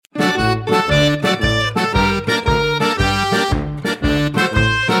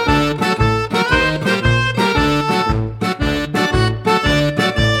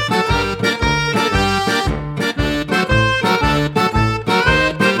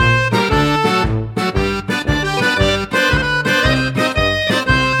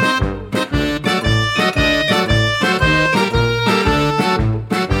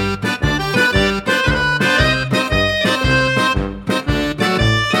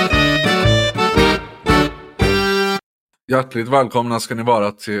Hjärtligt välkomna ska ni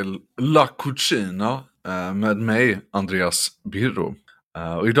vara till La Cucina med mig, Andreas Birro.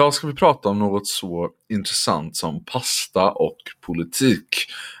 Och idag ska vi prata om något så intressant som pasta och politik.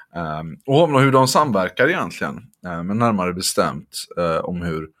 Och om hur de samverkar egentligen, men närmare bestämt om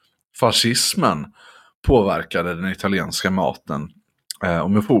hur fascismen påverkade den italienska maten.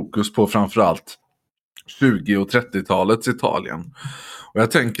 Och med fokus på framförallt 20- och 30-talets Italien. Och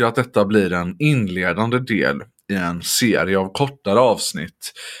jag tänker att detta blir en inledande del i en serie av kortare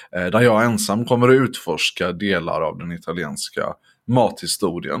avsnitt där jag ensam kommer att utforska delar av den italienska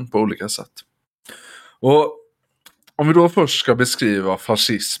mathistorien på olika sätt. Och om vi då först ska beskriva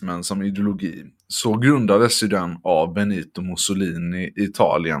fascismen som ideologi så grundades ju den av Benito Mussolini i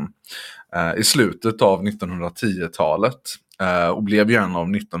Italien i slutet av 1910-talet och blev ju en av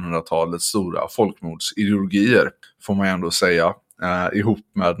 1900-talets stora folkmordsideologier, får man ändå säga, ihop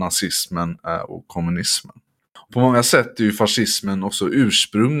med nazismen och kommunismen. På många sätt är ju fascismen också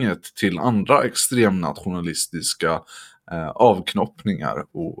ursprunget till andra extremnationalistiska avknoppningar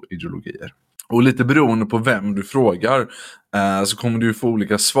och ideologier. Och lite beroende på vem du frågar så kommer du få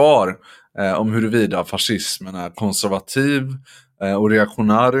olika svar om huruvida fascismen är konservativ och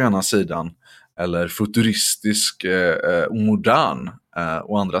reaktionär å ena sidan eller futuristisk och modern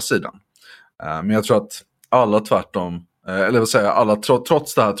å andra sidan. Men jag tror att alla tvärtom, eller vad säger alla,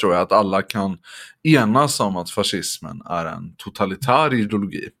 trots det här tror jag att alla kan enas om att fascismen är en totalitär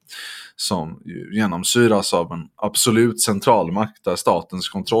ideologi som genomsyras av en absolut centralmakt där statens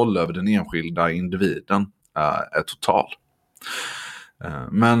kontroll över den enskilda individen är total.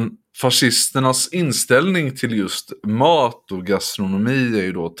 Men fascisternas inställning till just mat och gastronomi är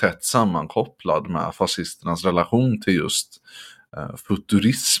ju då tätt sammankopplad med fascisternas relation till just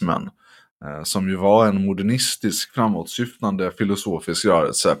futurismen, som ju var en modernistisk framåtsyftande filosofisk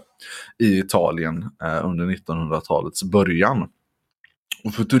rörelse i Italien under 1900-talets början.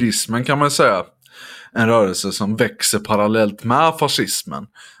 Och futurismen kan man säga en rörelse som växer parallellt med fascismen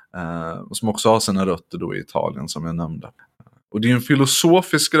och som också har sina rötter då i Italien som jag nämnde. Och det är en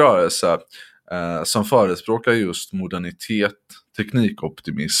filosofisk rörelse som förespråkar just modernitet,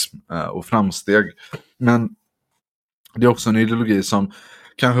 teknikoptimism och framsteg. Men det är också en ideologi som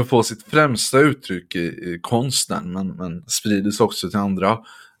kanske får sitt främsta uttryck i konsten men sprids också till andra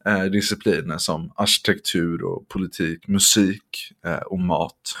discipliner som arkitektur och politik, musik och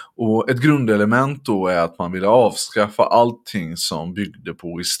mat. Och ett grundelement då är att man ville avskaffa allting som byggde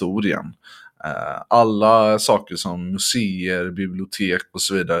på historien. Alla saker som museer, bibliotek och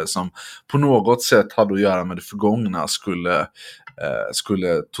så vidare som på något sätt hade att göra med det förgångna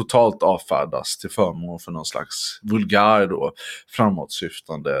skulle totalt avfärdas till förmån för någon slags vulgär då,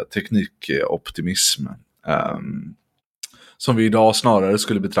 framåtsyftande teknikoptimism som vi idag snarare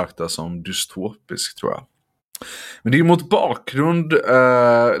skulle betrakta som dystopisk, tror jag. Men det är mot bakgrund,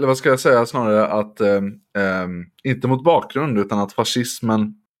 eller vad ska jag säga snarare att inte mot bakgrund utan att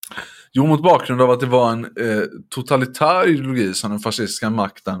fascismen, mot bakgrund av att det var en totalitär ideologi som den fascistiska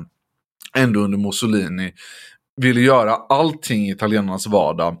makten ändå under Mussolini ville göra allting i italienarnas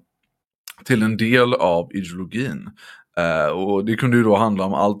vardag till en del av ideologin. Och det kunde ju då handla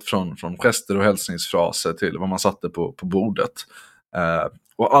om allt från gester och hälsningsfraser till vad man satte på bordet.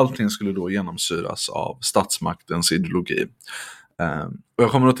 Och allting skulle då genomsyras av statsmaktens ideologi. Och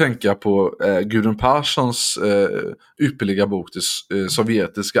jag kommer att tänka på Gudrun Perssons ypperliga bok Det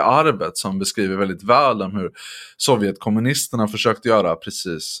sovjetiska arvet, som beskriver väldigt väl om hur Sovjetkommunisterna försökte göra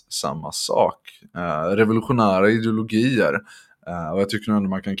precis samma sak. Revolutionära ideologier, och jag tycker ändå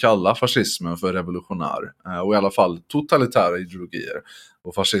man kan kalla fascismen för revolutionär, och i alla fall totalitära ideologier.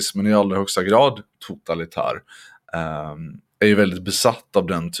 Och fascismen i allra högsta grad totalitär, är ju väldigt besatt av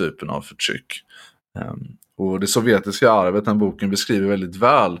den typen av förtryck. Och det sovjetiska arvet, den boken beskriver väldigt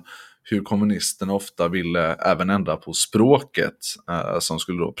väl hur kommunisterna ofta ville även ändra på språket som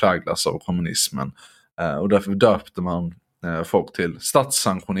skulle då präglas av kommunismen. Och därför döpte man folk till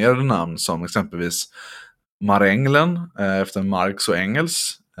statssanktionerade namn som exempelvis Marenglen efter Marx och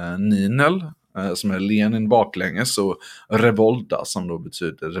Engels, Ninel som är Lenin baklänges och Revolta som då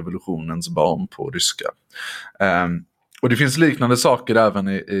betyder revolutionens barn på ryska. Och det finns liknande saker även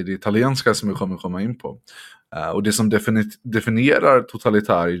i det italienska som vi kommer komma in på. Och det som definierar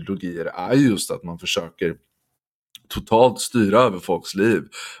totalitära ideologier är just att man försöker totalt styra över folks liv,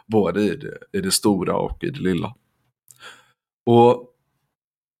 både i det stora och i det lilla. Och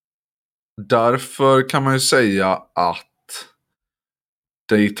därför kan man ju säga att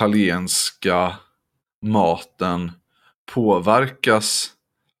den italienska maten påverkas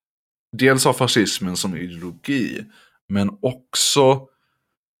dels av fascismen som ideologi, men också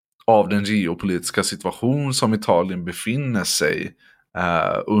av den geopolitiska situation som Italien befinner sig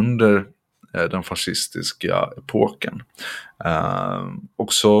under den fascistiska epoken.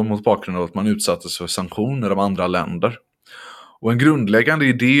 Också mot bakgrund av att man utsattes för sanktioner av andra länder. Och en grundläggande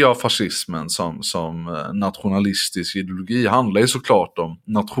idé av fascismen som nationalistisk ideologi handlar ju såklart om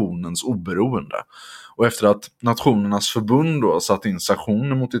nationens oberoende. Och efter att Nationernas förbund då satt in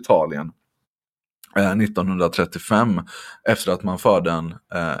sanktioner mot Italien 1935, efter att man förde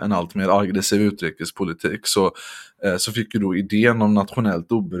en allt mer aggressiv utrikespolitik, så fick ju då idén om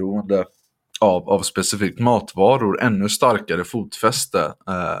nationellt oberoende av specifikt matvaror ännu starkare fotfäste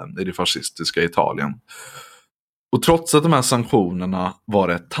i det fascistiska Italien. Och trots att de här sanktionerna var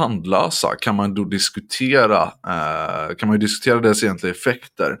rätt tandlösa kan man ju diskutera dess egentliga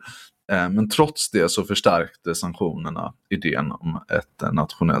effekter. Men trots det så förstärkte sanktionerna idén om ett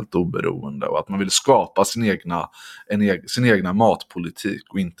nationellt oberoende och att man ville skapa sin egna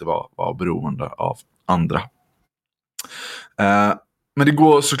matpolitik och inte vara beroende av andra. Men det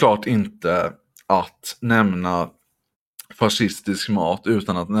går såklart inte att nämna fascistisk mat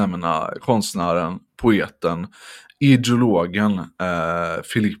utan att nämna konstnären, poeten, ideologen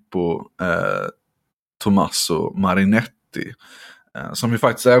Filippo Tommaso Marinetti, som ju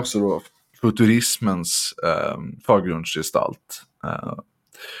faktiskt är också då futurismens förgrundsgestalt.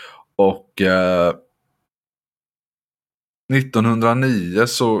 Och 1909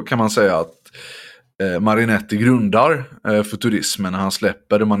 så kan man säga att Marinetti grundar futurismen när han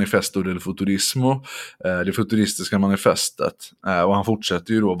släpper det Manifesto del Futurismo, det futuristiska manifestet, och han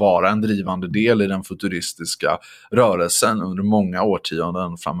fortsätter ju då vara en drivande del i den futuristiska rörelsen under många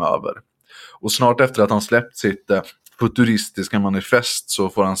årtionden framöver. Och snart efter att han släppt sitt futuristiska manifest så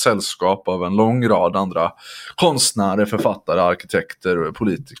får han sällskap av en lång rad andra konstnärer, författare, arkitekter,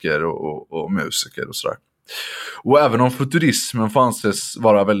 politiker och musiker och sådär. Och även om futurismen får anses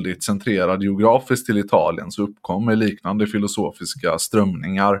vara väldigt centrerad geografiskt till Italien så uppkommer liknande filosofiska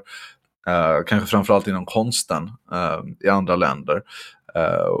strömningar, kanske framförallt inom konsten i andra länder.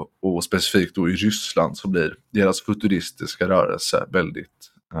 Och specifikt då i Ryssland så blir deras futuristiska rörelse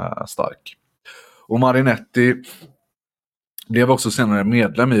väldigt stark. Och Marinetti blev också senare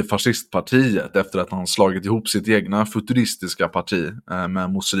medlem i fascistpartiet efter att han slagit ihop sitt egna futuristiska parti med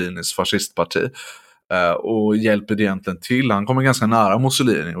Mussolinis fascistparti. Och hjälper egentligen till. Han kommer ganska nära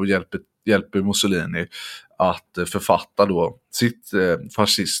Mussolini och hjälper Mussolini att författa då sitt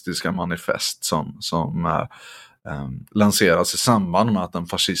fascistiska manifest som lanseras i samband med att den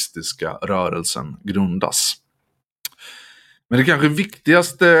fascistiska rörelsen grundas. Men det kanske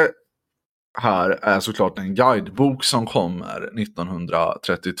viktigaste här är såklart en guidebok som kommer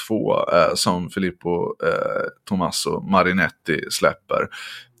 1932 som Filippo Tommaso Marinetti släpper.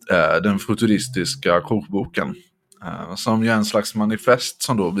 Den futuristiska kokboken, som är en slags manifest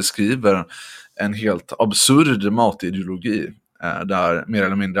som då beskriver en helt absurd matideologi där mer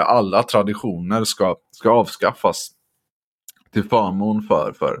eller mindre alla traditioner ska avskaffas till förmån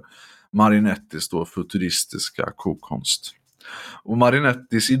för Marinettis då futuristiska kokkonst. Och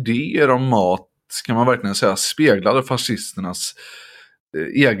Marinettis idéer om mat kan man verkligen säga speglade fascisternas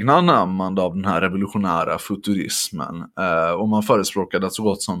egna anammande av den här revolutionära futurismen. Och man förespråkade att så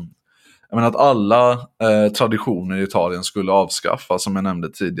gott som att alla traditioner i Italien skulle avskaffas, som jag nämnde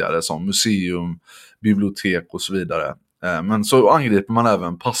tidigare, som museum, bibliotek och så vidare. Men så angriper man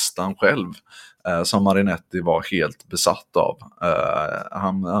även pastan själv, som Marinetti var helt besatt av.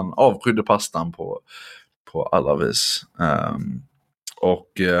 Han avskydde pastan på alla vis.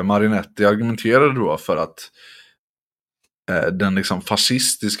 Och Marinetti argumenterade då för att den liksom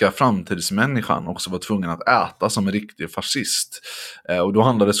fascistiska framtidsmänniskan också var tvungen att äta som en riktig fascist. Och då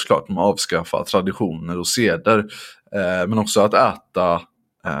handlade det såklart om att avskaffa traditioner och seder, men också att äta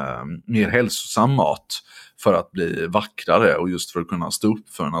mer hälsosam mat för att bli vackrare och just för att kunna stå upp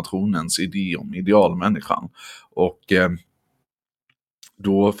för nationens idé om idealmänniskan. Och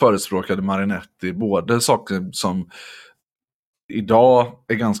då förespråkade Marinetti både saker som idag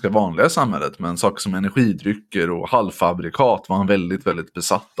är ganska vanliga i samhället, men saker som energidrycker och halvfabrikat var han väldigt, väldigt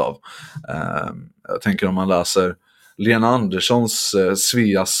besatt av. Jag tänker om man läser Lena Anderssons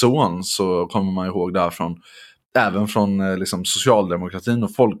Sveas son så kommer man ihåg därifrån, även från liksom socialdemokratin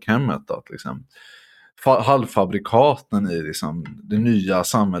och folkhemmet, att liksom halvfabrikaten i liksom det nya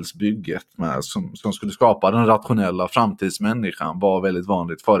samhällsbygget som skulle skapa den rationella framtidsmänniskan var väldigt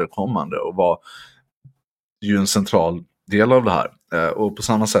vanligt förekommande och var ju en central del av det här. Och på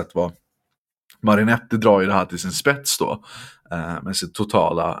samma sätt var Marinetti drar ju det här till sin spets då, med sitt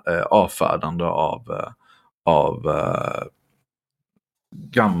totala avfärdande av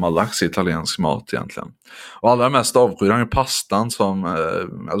gammaldags italiensk mat egentligen. Och allra mest avskyr han ju pastan som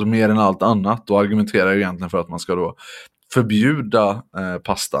alltså mer än allt annat, och argumenterar ju egentligen för att man ska då förbjuda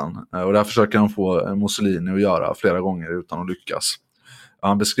pastan. Och där försöker han få Mussolini att göra flera gånger utan att lyckas.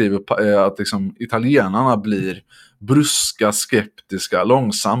 Han beskriver att liksom, italienarna blir bruska, skeptiska,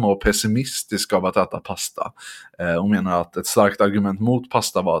 långsamma och pessimistiska av att äta pasta. Och menar att ett starkt argument mot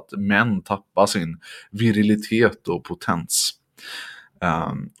pasta var att män tappar sin virilitet och potens.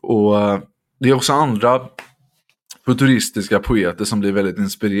 Och det är också andra futuristiska poeter som blir väldigt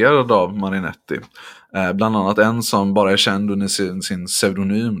inspirerade av Marinetti. Bland annat en som bara är känd under sin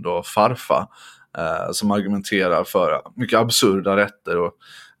pseudonym då, Farfa, som argumenterar för mycket absurda rätter, och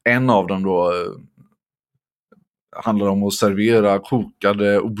en av dem då handlar om att servera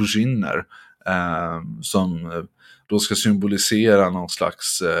kokade auberginer som då ska symbolisera någon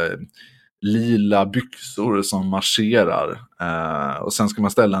slags lila byxor som marscherar, och sen ska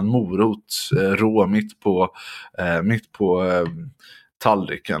man ställa en morot rå mitt på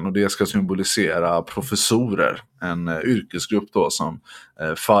tallriken, och det ska symbolisera professorer, en yrkesgrupp då som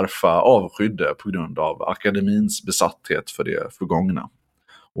Farfa avskydde på grund av akademins besatthet för det förgångna.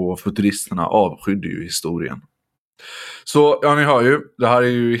 Och futuristerna avskydde ju historien. Så ja, ni hör ju, det här är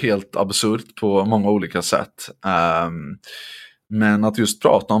ju helt absurt på många olika sätt. Men att just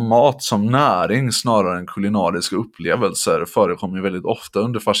prata om mat som näring snarare än kulinariska upplevelser förekommer ju väldigt ofta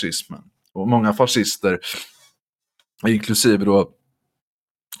under fascismen. Och många fascister, inklusive då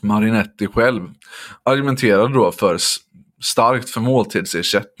Marinetti själv, argumenterade då starkt för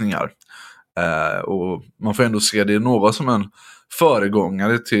måltidsersättningar. Och man får ändå se det något som en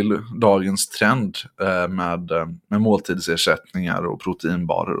föregångare till dagens trend med måltidsersättningar och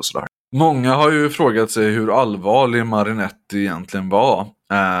proteinbarer och sådär. Många har ju frågat sig hur allvarlig Marinetti egentligen var.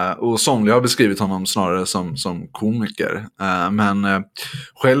 Och somliga har beskrivit honom snarare som komiker. Men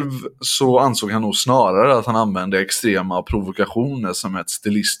själv så ansåg han nog snarare att han använde extrema provokationer som ett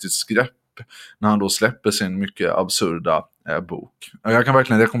stilistiskt grepp när han då släpper sin mycket absurda bok. Jag kan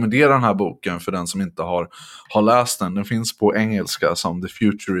verkligen rekommendera den här boken för den som inte har läst den. Den finns på engelska som The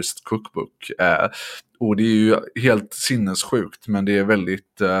Futurist Cookbook. Och det är ju helt sinnessjukt, men det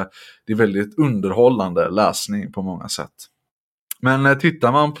är väldigt underhållande läsning på många sätt. Men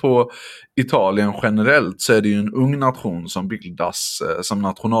tittar man på Italien generellt så är det ju en ung nation som bildas som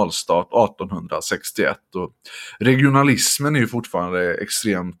nationalstat 1861, och regionalismen är ju fortfarande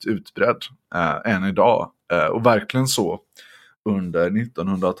extremt utbredd än idag, och verkligen så under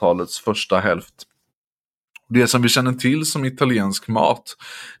 1900-talets första hälft. Det som vi känner till som italiensk mat,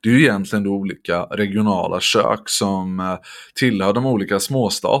 det är ju egentligen olika regionala kök som tillhör de olika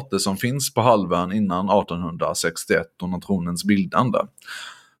småstater som finns på halvön innan 1861 och nationens bildande.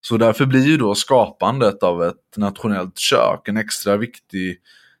 Så därför blir ju då skapandet av ett nationellt kök en extra viktig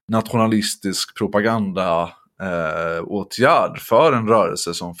nationalistisk propaganda åtgärd för en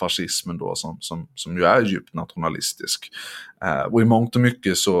rörelse som fascismen då, som ju är djupt nationalistisk. Och i mångt och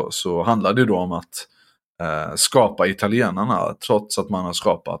mycket så handlar det då om att skapa italienarna trots att man har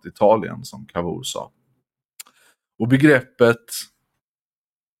skapat Italien, som Cavour sa. Och begreppet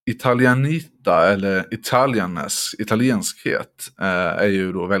italianita eller italienskhet är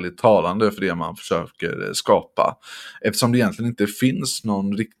ju då väldigt talande för det man försöker skapa, eftersom det egentligen inte finns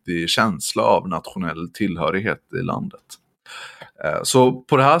någon riktig känsla av nationell tillhörighet i landet. Så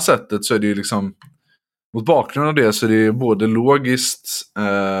på det här sättet så är det ju liksom, mot bakgrund av det så är det både logiskt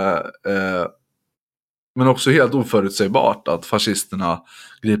men också helt oförutsägbart att fascisterna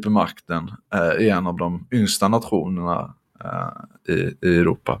griper makten i en av de yngsta nationerna i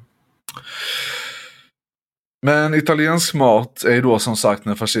Europa. Men italiensk mat är ju då som sagt,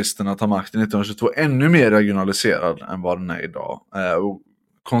 när fascisterna tar makten 1922, ännu mer regionaliserad än vad den är idag. Och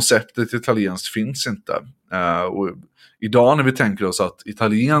konceptet italienskt finns inte. Och idag när vi tänker oss att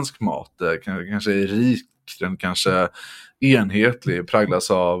italiensk mat kanske är rik, den kanske är enhetlig,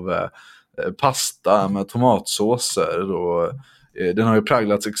 präglas av pasta med tomatsåser, och den har ju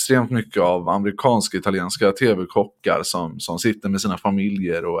präglats extremt mycket av amerikanska italienska tv-kockar som sitter med sina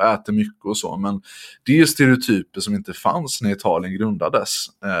familjer och äter mycket och så, men det är stereotyper som inte fanns när Italien grundades,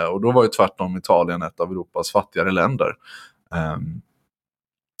 och då var ju tvärtom Italien ett av Europas fattigare länder,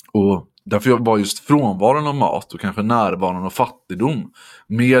 och därför var just frånvaron av mat och kanske närvaron av fattigdom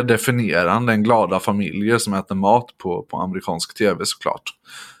mer definierande än glada familjer som äter mat på amerikansk tv såklart.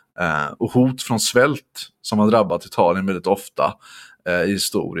 Och hot från svält som har drabbat Italien väldigt ofta i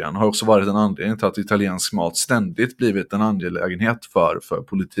historien har också varit en anledning till att italiensk mat ständigt blivit en angelägenhet för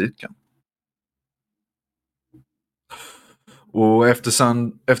politiken. Och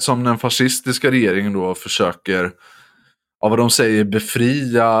eftersom den fascistiska regeringen då försöker vad de säger,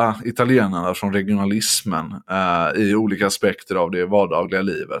 befria italienarna från regionalismen i olika aspekter av det vardagliga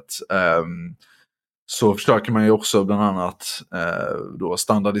livet. Så försöker man ju också bland annat då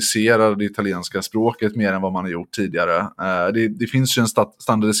standardisera det italienska språket mer än vad man har gjort tidigare. Det finns ju en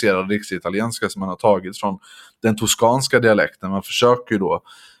standardiserad riksitalienska som man har tagit från den toskanska dialekten. Man försöker ju då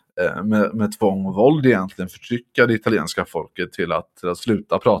med tvång och våld egentligen förtrycka det italienska folket till att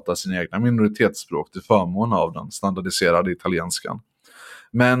sluta prata sina egna minoritetsspråk till förmån av den standardiserade italienskan.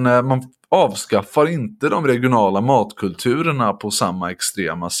 Men man avskaffar inte de regionala matkulturerna på samma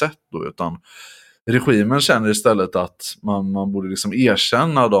extrema sätt då, utan regimen känner istället att man borde liksom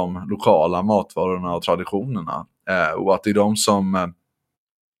erkänna de lokala matvarorna och traditionerna och att det är de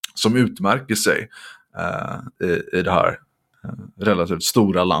som utmärker sig i det här relativt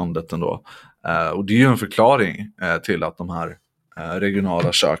stora landet ändå. Och det är ju en förklaring till att de här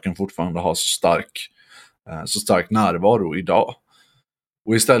regionala köken fortfarande har så stark närvaro idag.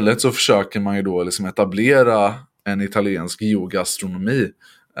 Och istället så försöker man ju då liksom etablera en italiensk geogastronomi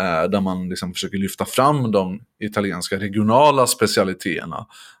där man liksom försöker lyfta fram de italienska regionala specialiteterna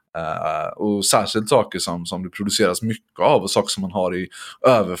och särskilt saker som det produceras mycket av och saker som man har i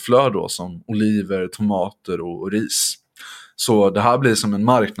överflöd då, som oliver, tomater och ris. Så det här blir som en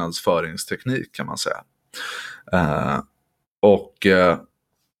marknadsföringsteknik kan man säga.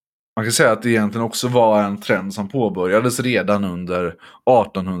 Man kan säga att det egentligen också var en trend som påbörjades redan under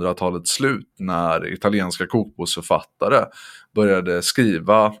 1800-talets slut när italienska kokboksförfattare började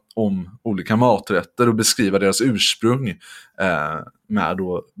skriva om olika maträtter och beskriva deras ursprung med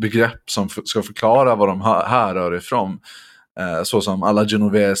då begrepp som ska förklara vad de härrör ifrån. Såsom alla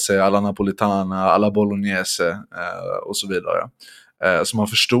genovese, alla napolitana, alla bolognese och så vidare. Så man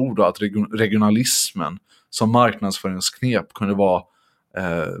förstod då att regionalismen som marknadsföringsknep kunde vara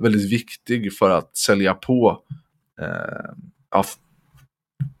väldigt viktig för att sälja på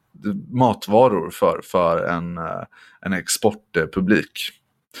matvaror för en exportpublik.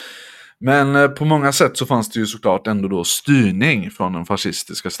 Men på många sätt så fanns det ju såklart ändå då styrning från den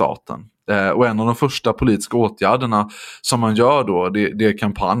fascistiska staten. Och en av de första politiska åtgärderna som man gör då, det är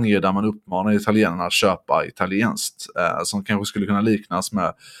kampanjer där man uppmanar italienarna att köpa italienskt. Som kanske skulle kunna liknas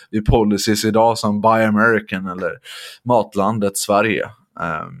med i policies idag som Buy American eller Matlandet Sverige.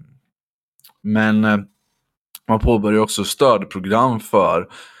 Men man påbörjar också stödprogram för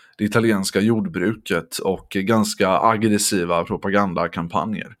det italienska jordbruket och ganska aggressiva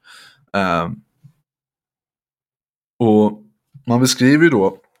propagandakampanjer. Och man beskriver ju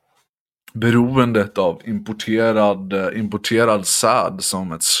då beroendet av importerad säd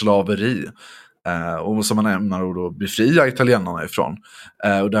som ett slaveri och som man ämnar då befria italienarna ifrån.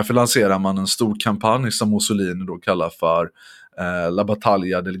 Och därför lanserar man en stor kampanj som Mussolini då kallar för La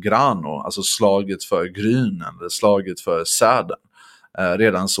Battaglia del Grano, alltså slaget för grynen, eller slaget för säden.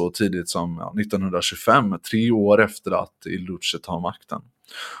 Redan så tidigt som 1925, 3 år efter att Il Duce tar makten.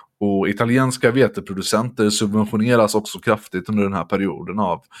 Och italienska veteproducenter subventioneras också kraftigt under den här perioden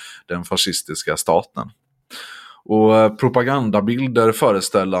av den fascistiska staten. Och propagandabilder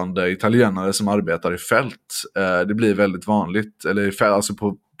föreställande italienare som arbetar i fält, det blir väldigt vanligt, eller alltså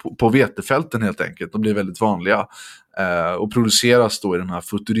på vetefälten helt enkelt, de blir väldigt vanliga och produceras då i den här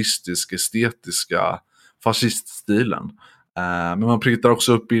futuristiska, estetiska fasciststilen. Men man printar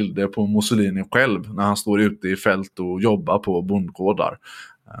också upp bilder på Mussolini själv när han står ute i fält och jobbar på bondgårdar.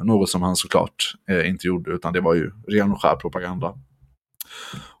 Något som han såklart inte gjorde, utan det var ju ren och skär propaganda.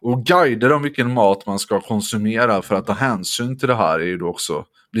 Och guider om vilken mat man ska konsumera för att ta hänsyn till det här är ju då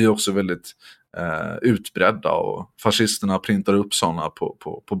blir också väldigt utbredda, och fascisterna printar upp sådana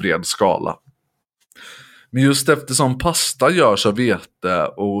på bred skala. Men just eftersom pasta görs av vete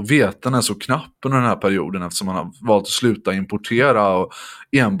och veten är så knapp under den här perioden, eftersom man har valt att sluta importera och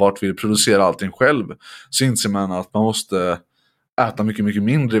enbart vill producera allting själv, så inser man att man måste äta mycket, mycket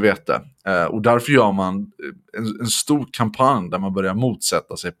mindre vete. Och därför gör man en stor kampanj där man börjar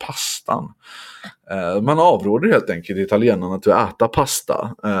motsätta sig pastan. Man avråder helt enkelt italienarna till att äta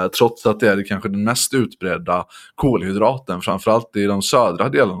pasta, trots att det är kanske den mest utbredda kolhydraten, framförallt i de södra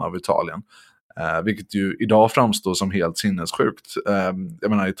delarna av Italien. Vilket ju idag framstår som helt sinnessjukt. Jag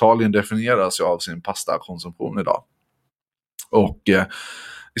menar, Italien definieras ju av sin pastakonsumtion idag. Och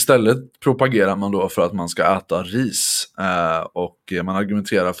istället propagerar man då för att man ska äta ris. Och man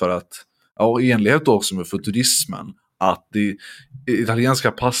argumenterar för att, och i enlighet också med futurismen, att det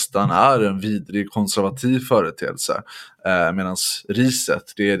italienska pastan är en vidrig konservativ företeelse. Medan riset,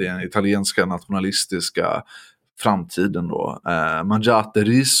 det är den italienska nationalistiska framtiden då. Mangiate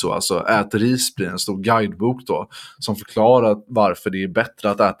riso, alltså ät ris, blir en stor guidebok då som förklarar varför det är bättre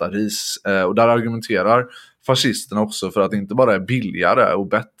att äta ris. Och där argumenterar fascisterna också för att det inte bara är billigare och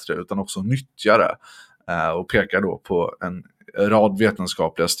bättre utan också nyttjare. Och pekar då på en rad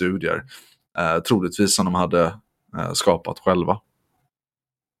vetenskapliga studier, troligtvis som de hade skapat själva.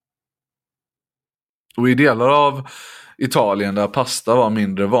 Och i delar av Italien där pasta var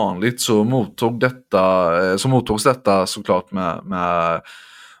mindre vanligt så mottogs detta såklart med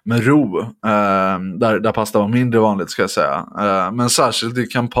ro, där pasta var mindre vanligt, ska jag säga. Men särskilt i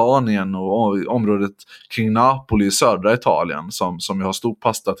Kampanien och området kring Napoli i södra Italien som ju har stor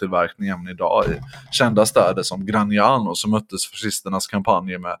pastatillverkning även idag i kända städer som Gragnano, så möttes fascisternas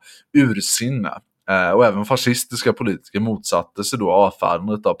kampanjer med ursinne. Och även fascistiska politiker motsatte sig då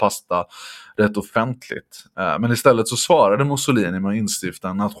avfärdandet av pasta rätt offentligt. Men istället så svarade Mussolini med att instifta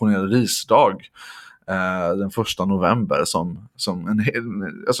en nationell risdag den 1 november som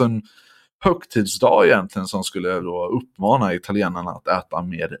en högtidsdag egentligen, som skulle då uppmana italienarna att äta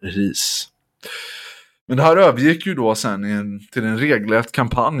mer ris. Men det här övergick ju då sen till en regelrätt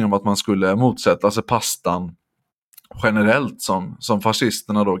kampanj om att man skulle motsätta sig pastan generellt, som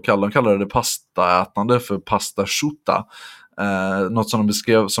fascisterna då kallade det pastaätande för pasta asciutta, något som de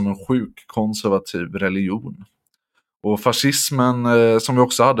beskrev som en sjuk konservativ religion. Och fascismen, som ju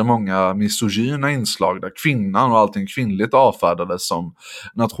också hade många misogyna inslag där kvinnan och allting kvinnligt avfärdades som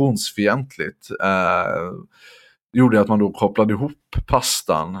nationsfientligt, gjorde att man då kopplade ihop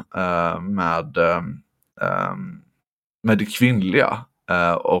pastan med det kvinnliga,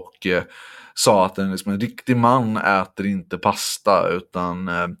 och sa att en riktig man äter inte pasta, utan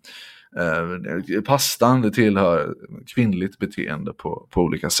pastan, det tillhör kvinnligt beteende på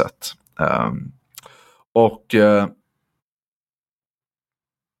olika sätt.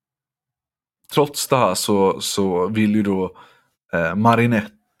 Trots det här så vill ju då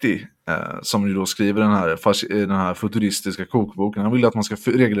Marinetti, som ju då skriver den här futuristiska kokboken, han vill att man ska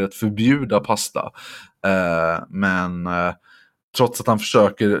regelrätt förbjuda pasta. Men trots att han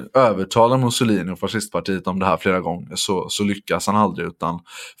försöker övertala Mussolini och fascistpartiet om det här flera gånger så lyckas han aldrig, utan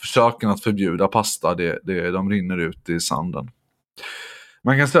försöken att förbjuda pasta, de rinner ut i sanden.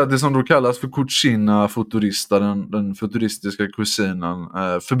 Man kan säga att det som då kallas för cucina futurista, den futuristiska kusinen,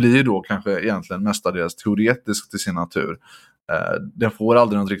 förblir då kanske egentligen mestadels teoretisk till sin natur. Den får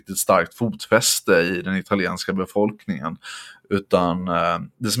aldrig något riktigt starkt fotfäste i den italienska befolkningen, utan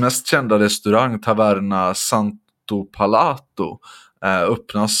dess mest kända restaurang, Taverna Santo Palato,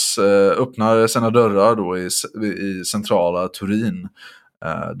 öppnar sina dörrar då i centrala Turin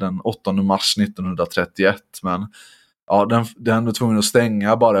den 8 mars 1931, men den var tvungen att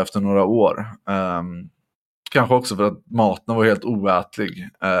stänga bara efter några år. Kanske också för att maten var helt oätlig.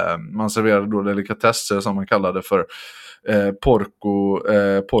 Man serverade då delikatesser som man kallade för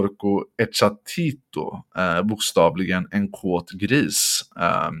porco ecciatito, bokstavligen en kåt gris.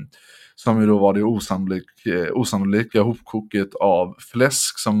 Som ju då var det osannolika hopkoket av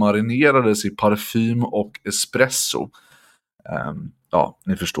fläsk som marinerades i parfym och espresso.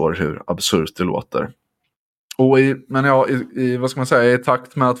 Ni förstår hur absurt det låter. Och i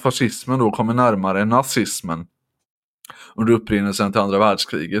takt med att fascismen då kommer närmare nazismen under upprinnelsen till andra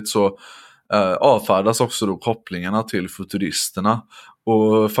världskriget, så avfärdas också då kopplingarna till futuristerna,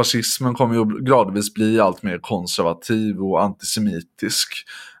 och fascismen kommer ju gradvis bli allt mer konservativ och antisemitisk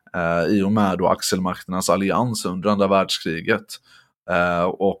i och med då axelmakternas allians under andra världskriget.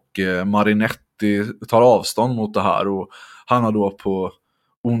 Och Marinetti tar avstånd mot det här, och han har då på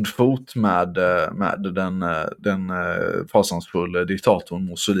ond fot med den fasansfulla diktatorn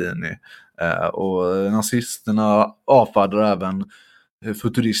Mussolini, och nazisterna avfärdar även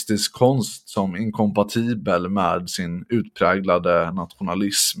futuristisk konst som inkompatibel med sin utpräglade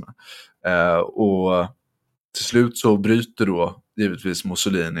nationalism, och till slut så bryter då givetvis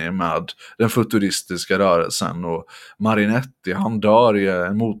Mussolini med den futuristiska rörelsen, och Marinetti, han dör i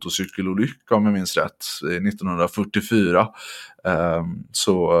en motorcykelolycka om jag minns rätt 1944.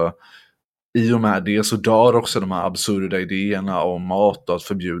 Så i och med det så dör också de här absurda idéerna om mat och att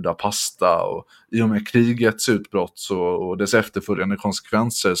förbjuda pasta, och i och med krigets utbrott och dess efterföljande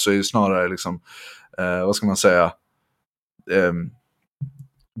konsekvenser så är det snarare liksom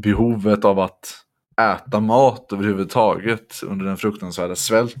behovet av att äta mat överhuvudtaget under den fruktansvärda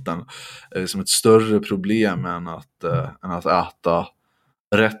svälten som ett större problem än att äta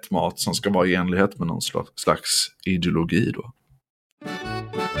rätt mat som ska vara i enlighet med någon slags ideologi då.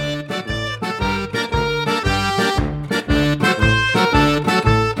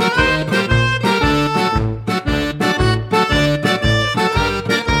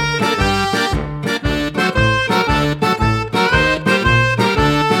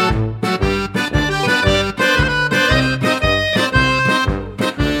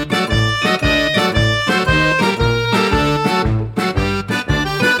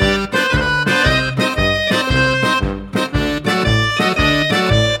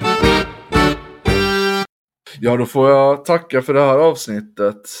 Ja, då får jag tacka för det här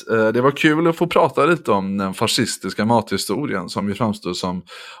avsnittet. Det var kul att få prata lite om den fascistiska mathistorien som ju framstår som,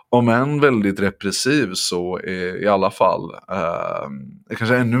 om än väldigt repressiv, så är i alla fall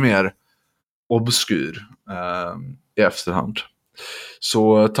kanske ännu mer obskyr i efterhand.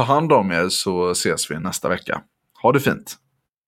 Så ta hand om er, så ses vi nästa vecka. Ha det fint!